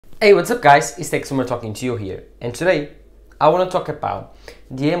Hey, what's up guys, it's Techsumer talking to you here, and today I want to talk about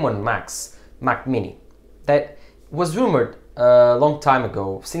the M1 Max Mac Mini that was rumored a long time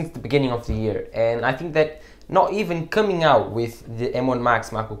ago, since the beginning of the year, and I think that not even coming out with the M1 Max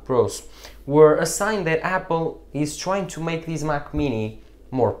MacBook Pros were a sign that Apple is trying to make this Mac Mini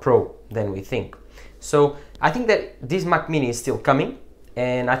more pro than we think. So I think that this Mac Mini is still coming,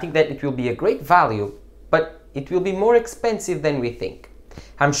 and I think that it will be a great value, but it will be more expensive than we think.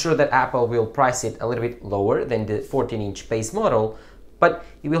 I'm sure that Apple will price it a little bit lower than the 14-inch base model, but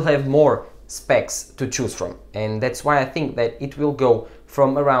it will have more specs to choose from, and that's why I think that it will go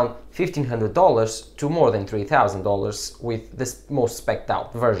from around $1,500 to more than $3,000 with the most spec'd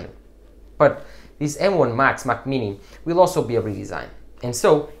out version. But this M1 Max Mac Mini will also be a redesign, and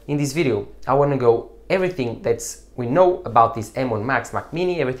so in this video I want to go everything that's we know about this M1 Max Mac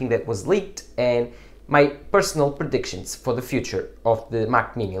Mini, everything that was leaked, and my personal predictions for the future of the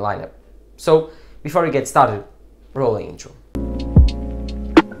Mac Mini lineup. So before we get started, rolling intro.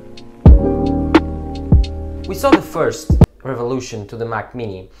 We saw the first revolution to the Mac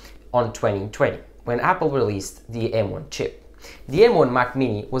Mini on 2020 when Apple released the M1 chip. The M1 Mac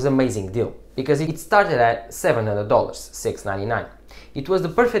Mini was an amazing deal because it started at $700, $699. It was the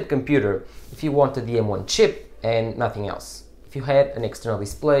perfect computer if you wanted the M1 chip and nothing else. If you had an external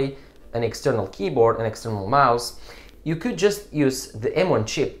display, an external keyboard, an external mouse, you could just use the M1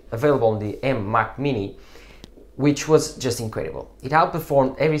 chip available on the M Mac Mini, which was just incredible. It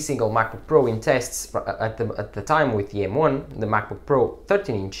outperformed every single MacBook Pro in tests at the time with the M1, the MacBook Pro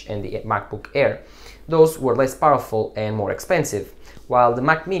 13-inch and the MacBook Air. Those were less powerful and more expensive, while the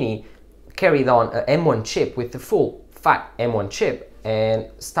Mac Mini carried on a M1 chip with the full fat M1 chip and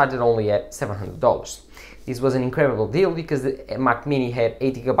started only at $700. This was an incredible deal because the Mac Mini had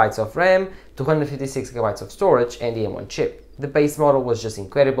 8GB of RAM, 256GB of storage, and the M1 chip. The base model was just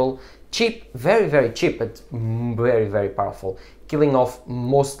incredible, cheap, very cheap, but very powerful, killing off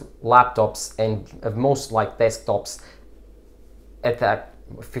most laptops and most like desktops at that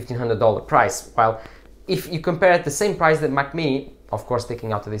 $1,500 price. While if you compare at the same price that Mac Mini, of course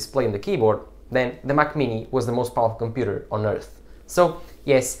taking out the display and the keyboard, then the Mac Mini was the most powerful computer on earth. So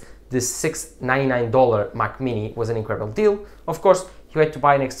yes, this $699 Mac Mini was an incredible deal. Of course, you had to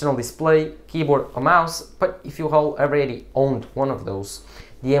buy an external display, keyboard or mouse, but if you already owned one of those,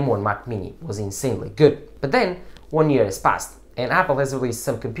 the M1 Mac Mini was insanely good. But then, 1 year has passed, and Apple has released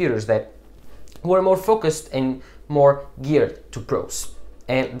some computers that were more focused and more geared to pros.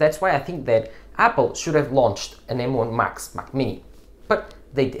 And that's why I think that Apple should have launched an M1 Max Mac Mini, but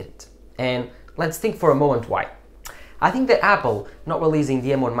they didn't. And let's think for a moment why. I think that Apple not releasing the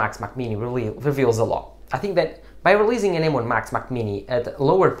M1 Max Mac Mini really reveals a lot. I think that by releasing an M1 Max Mac Mini at a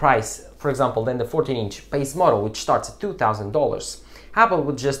lower price, for example, than the 14-inch base model, which starts at $2,000, Apple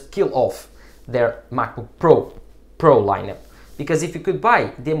would just kill off their MacBook Pro lineup. Because if you could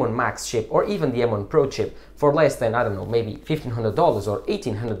buy the M1 Max chip or even the M1 Pro chip for less than, I don't know, maybe $1,500 or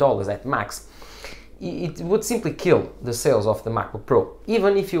 $1,800 at max, it would simply kill the sales of the MacBook Pro,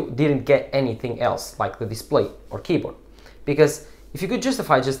 even if you didn't get anything else like the display or keyboard. Because if you could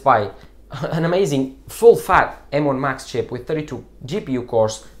justify just buy an amazing full-fat M1 Max chip with 32 GPU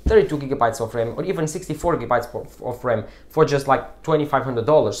cores, 32GB of RAM, or even 64GB of RAM for just like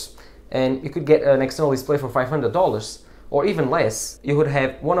 $2,500, and you could get an external display for $500, or even less, you would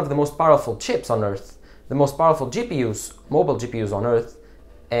have one of the most powerful chips on earth, the most powerful GPUs, mobile GPUs on earth,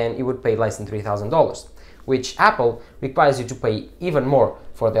 and you would pay less than $3,000, which Apple requires you to pay even more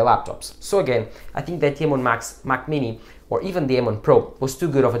for their laptops. So again, I think that the M1 Max Mac Mini or even the M1 Pro was too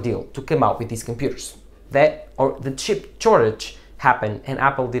good of a deal to come out with these computers. That or the chip shortage happened and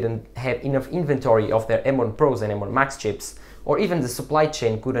Apple didn't have enough inventory of their M1 Pros and M1 Max chips, or even the supply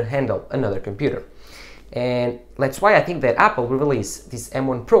chain couldn't handle another computer. And that's why I think that Apple will release this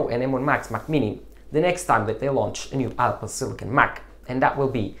M1 Pro and M1 Max Mac Mini the next time that they launch a new Apple Silicon Mac, and that will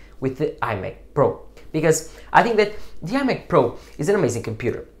be with the iMac Pro. Because I think that the iMac Pro is an amazing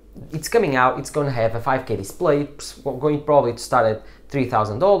computer. It's coming out, it's going to have a 5K display, going probably to start at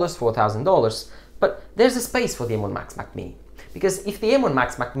 $3,000, $4,000, but there's a space for the M1 Max Mac Mini. Because if the M1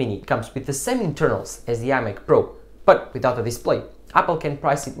 Max Mac Mini comes with the same internals as the iMac Pro, but without a display, Apple can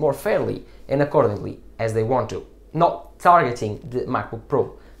price it more fairly and accordingly as they want to, not targeting the MacBook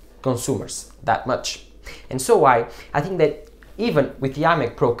Pro consumers that much. And so I think that even with the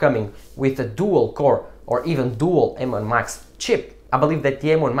iMac Pro coming with a dual core or even dual M1 Max chip, I believe that the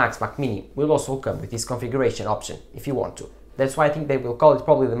M1 Max Mac Mini will also come with this configuration option if you want to. That's why I think they will call it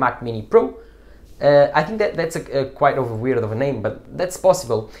probably the Mac Mini Pro. I think that's a quite weird of a name, but that's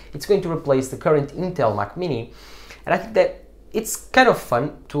possible. It's going to replace the current Intel Mac Mini, and I think that it's kind of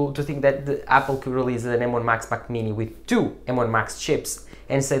fun to think that Apple could release an M1 Max Mac Mini with two M1 Max chips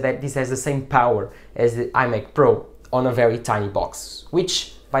and say that this has the same power as the iMac Pro on a very tiny box,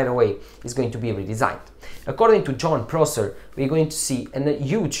 which, by the way, is going to be redesigned. According to Jon Prosser, we're going to see a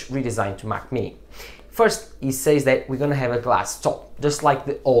huge redesign to Mac Mini. First, he says that we're going to have a glass top, just like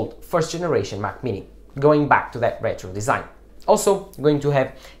the old first generation Mac Mini, going back to that retro design. Also, we're going to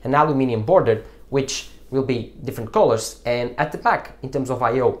have an aluminum border, which will be different colors, and at the back, in terms of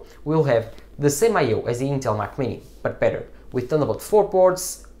I/O, we'll have the same I/O as the Intel Mac Mini, but better, with Thunderbolt 4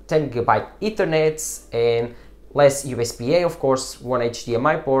 ports, 10GB Ethernets, and less USB-A, of course, one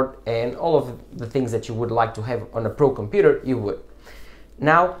HDMI port, and all of the things that you would like to have on a Pro computer, you would.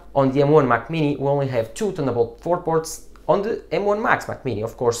 Now, on the M1 Mac Mini, we only have two Thunderbolt 4 ports. On the M1 Max Mac Mini,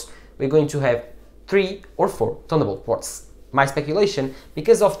 of course, we're going to have 3 or 4 Thunderbolt ports. My speculation,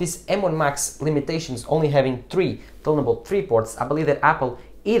 because of this M1 Max limitations only having 3 Thunderbolt 3 ports, I believe that Apple,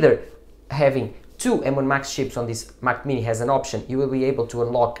 either having 2 M1 Max chips on this Mac Mini has an option, you will be able to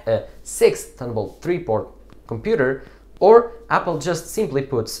unlock a 6th Thunderbolt 3 port computer, or Apple just simply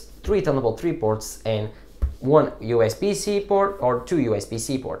puts 3 Thunderbolt 3 ports and 1 USB-C port or 2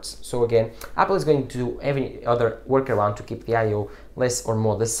 USB-C ports. So again, Apple is going to do any other workaround to keep the I/O less or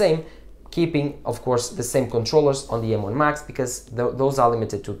more the same, keeping, of course, the same controllers on the M1 Max, because those are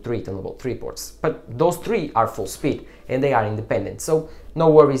limited to 3 Thunderbolt 3 ports. But those 3 are full speed and they are independent, so no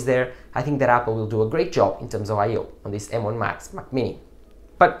worries there. I think that Apple will do a great job in terms of I/O on this M1 Max Mac Mini.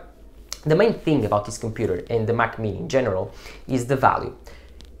 But the main thing about this computer and the Mac Mini in general is the value.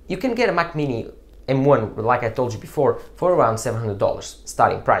 You can get a Mac Mini M1, like I told you before, for around $700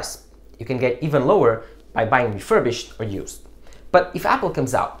 starting price. You can get even lower by buying refurbished or used. But if Apple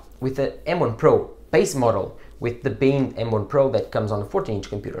comes out with the M1 Pro base model with the Bing M1 Pro that comes on a 14-inch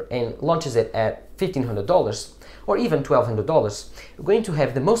computer and launches it at $1,500 or even $1,200, you're going to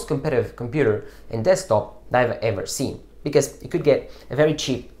have the most competitive computer and desktop that I've ever seen, because you could get a very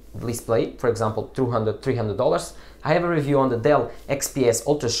cheap display, for example $200, $300. I have a review on the Dell XPS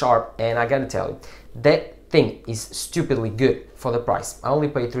Ultra Sharp, and I gotta tell you, that thing is stupidly good for the price. I only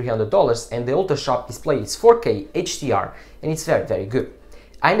paid $300 and the Ultra Sharp display is 4K HDR and it's very, very good.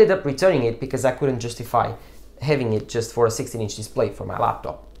 I ended up returning it because I couldn't justify having it just for a 16-inch display for my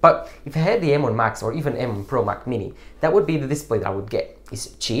laptop. But if I had the M1 Max or even M1 Pro Mac Mini, that would be the display that I would get.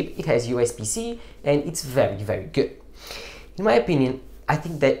 It's cheap, it has USB-C, and it's very, very good. In my opinion, I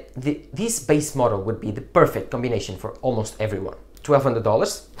think that this base model would be the perfect combination for almost everyone.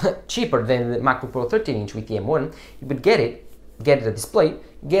 $1,200, cheaper than the MacBook Pro 13-inch with the M1, you would get a display,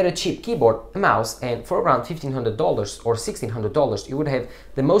 get a cheap keyboard, a mouse, and for around $1,500 or $1,600 you would have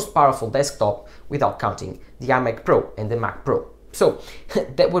the most powerful desktop without counting the iMac Pro and the Mac Pro. So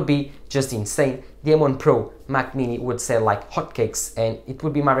that would be just insane. The M1 Pro Mac Mini would sell like hotcakes, and it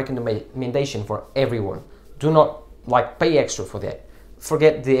would be my recommendation for everyone. Do not pay extra for that.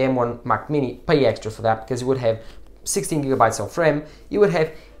 Forget the M1 Mac Mini, pay extra for that, because you would have 16 gigabytes of RAM, you would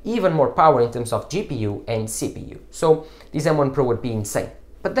have even more power in terms of GPU and CPU. So this M1 Pro would be insane.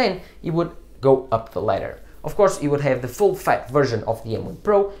 But then you would go up the ladder. Of course, you would have the full-fat version of the M1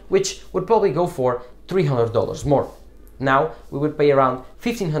 Pro, which would probably go for $300 more. Now we would pay around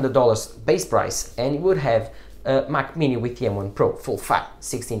 $1,500 base price, and you would have a Mac Mini with the M1 Pro full-fat,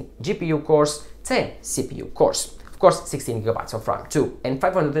 16 GPU cores, 10 CPU cores. Of course, 16 gigabytes of RAM too, and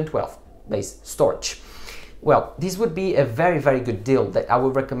 512 base storage. Well, this would be a very, very good deal that I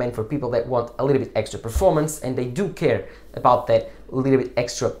would recommend for people that want a little bit extra performance and they do care about that little bit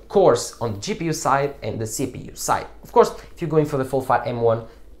extra cores on the GPU side and the CPU side. Of course, if you're going for the full-fat M1,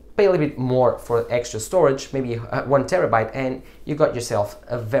 pay a little bit more for extra storage, maybe 1 terabyte, and you got yourself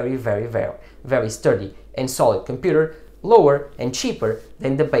a very, very, very, very sturdy and solid computer, lower and cheaper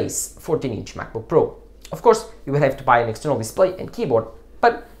than the base 14-inch MacBook Pro. Of course, you would have to buy an external display and keyboard,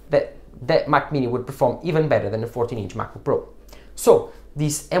 but that Mac Mini would perform even better than the 14-inch MacBook Pro. So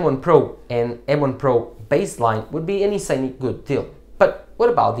this M1 Pro and M1 Pro baseline would be an insanely good deal. But what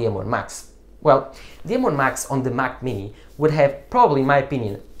about the M1 Max? Well, the M1 Max on the Mac Mini would have, probably in my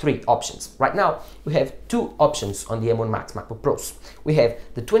opinion, 3 options. Right now, we have 2 options on the M1 Max MacBook Pros. We have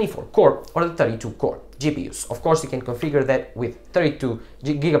the 24-core or the 32-core GPUs. Of course, you can configure that with 32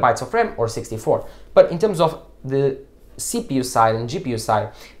 gigabytes of RAM or 64. But in terms of the CPU side and GPU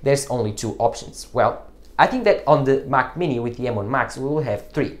side, there's only 2 options. Well, I think that on the Mac Mini with the M1 Max, we will have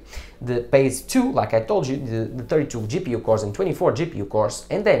 3. The base 2, like I told you, the 32 GPU cores and 24 GPU cores,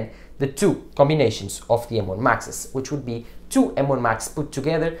 and then the 2 combinations of the M1 Maxes, which would be 2 M1 Max put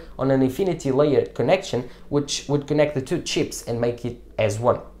together on an infinity layer connection, which would connect the 2 chips and make it as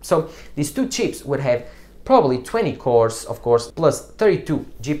one. So these 2 chips would have probably 20 cores, of course, plus 32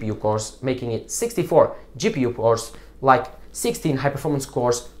 GPU cores, making it 64 GPU cores, like 16 high-performance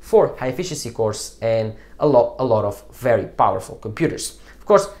cores, 4 high-efficiency cores, and a lot of very powerful computers. Of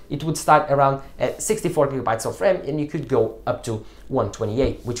course, it would start around at 64 gigabytes of RAM, and you could go up to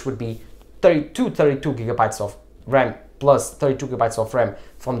 128, which would be 32 gigabytes of RAM plus 32 gigabytes of RAM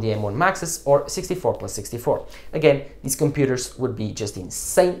from the M1 Maxes, or 64 plus 64. Again, these computers would be just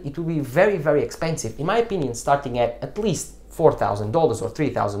insane. It would be very, very expensive, in my opinion, starting at least $4,000 or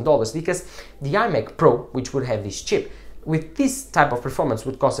 $3,000, because the iMac Pro, which would have this chip, with this type of performance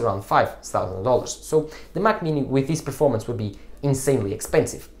would cost around $5,000. So the Mac Mini with this performance would be insanely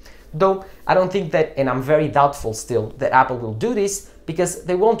expensive. Though I don't think that, and I'm very doubtful still, that Apple will do this, because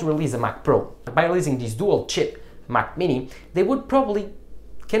they won't release a Mac Pro. By releasing this dual chip Mac Mini, they would probably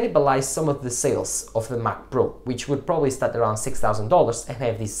cannibalize some of the sales of the Mac Pro, which would probably start around $6,000 and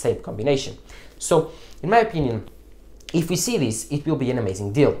have this same combination. So in my opinion, if we see this, it will be an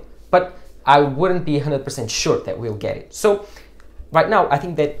amazing deal. But I wouldn't be 100% sure that we'll get it. So right now, I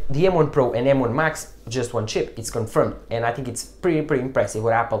think that the M1 Pro and M1 Max, just one chip, it's confirmed. And I think it's pretty impressive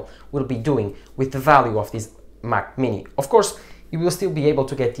what Apple will be doing with the value of this Mac Mini. Of course, you will still be able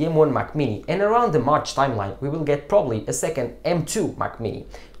to get the M1 Mac Mini, and around the March timeline, we will get probably a second M2 Mac Mini,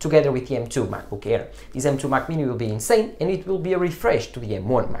 together with the M2 MacBook Air. This M2 Mac Mini will be insane, and it will be a refresh to the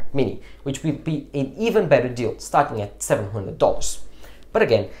M1 Mac Mini, which will be an even better deal, starting at $700. But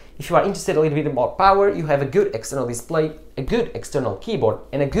again, if you are interested a little bit more power, you have a good external display, a good external keyboard,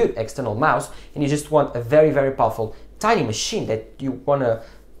 and a good external mouse, and you just want a very, very powerful, tiny machine that you wanna,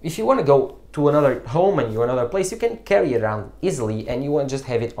 if you wanna go to another home and you're another place, you can carry it around easily, and you want to just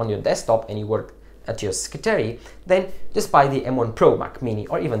have it on your desktop and you work at your secretary, then just buy the M1 Pro Mac Mini,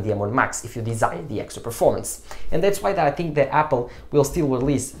 or even the M1 Max if you desire the extra performance. And that's why I think that Apple will still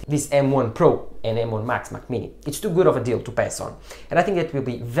release this M1 Pro and M1 Max Mac Mini. It's too good of a deal to pass on, and I think it will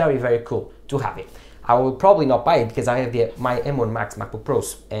be very, very cool to have it. I will probably not buy it because I have my M1 Max MacBook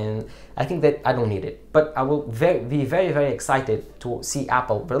Pros, and I think that I don't need it. But I will be very, very excited to see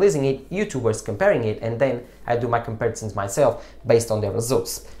Apple releasing it, YouTubers comparing it, and then I do my comparisons myself based on their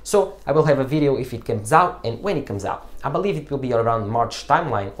results. So I will have a video if it comes out and when it comes out. I believe it will be around March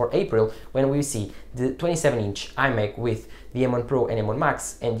timeline or April, when we see the 27-inch iMac with the M1 Pro and M1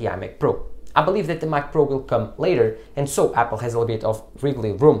 Max and the iMac Pro. I believe that the Mac Pro will come later, and so Apple has a little bit of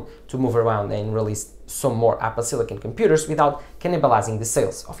wriggly room to move around and release some more Apple Silicon computers without cannibalizing the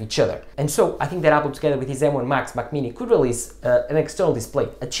sales of each other. And so I think that Apple, together with his M1 Max Mac Mini, could release an external display,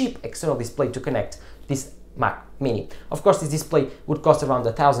 a cheap external display to connect this Mac Mini. Of course, this display would cost around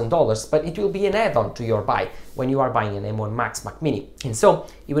 $1,000, but it will be an add-on to your buy when you are buying an M1 Max Mac Mini. And so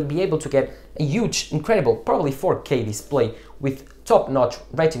you would be able to get a huge, incredible, probably 4K display with top-notch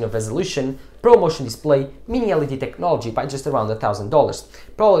Retina resolution, Pro Motion display, mini LED technology by just around $1,000,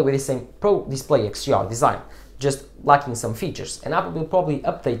 probably with the same Pro Display XDR design, just lacking some features. And Apple will probably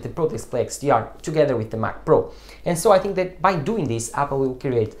update the Pro Display XDR together with the Mac Pro. And so I think that by doing this, Apple will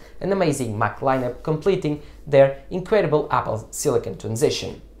create an amazing Mac lineup, completing their incredible Apple Silicon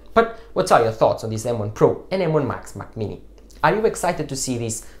transition. But what are your thoughts on this M1 Pro and M1 Max Mac Mini? Are you excited to see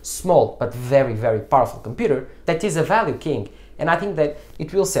this small but very, very powerful computer that is a value king, and I think that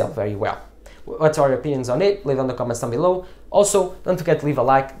it will sell very well? What are your opinions on it? Leave it in the comments down below. Also, don't forget to leave a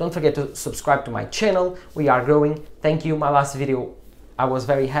like, don't forget to subscribe to my channel. We are growing. Thank you. My last video, I was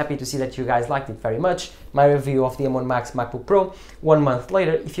very happy to see that you guys liked it very much. My review of the M1 Max MacBook Pro 1 month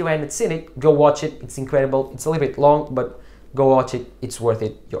later. If you haven't seen it, go watch it. It's incredible. It's a little bit long, but go watch it. It's worth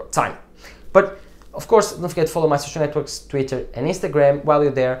it, your time. But of course, don't forget to follow my social networks, Twitter and Instagram. While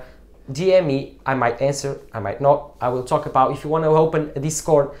you're there, DM me. I might answer, I might not. I will talk about, if you want to open a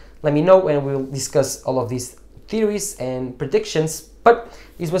Discord, let me know and we'll discuss all of these theories and predictions. But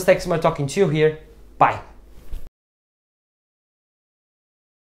this was Techsmart talking to you here. Bye.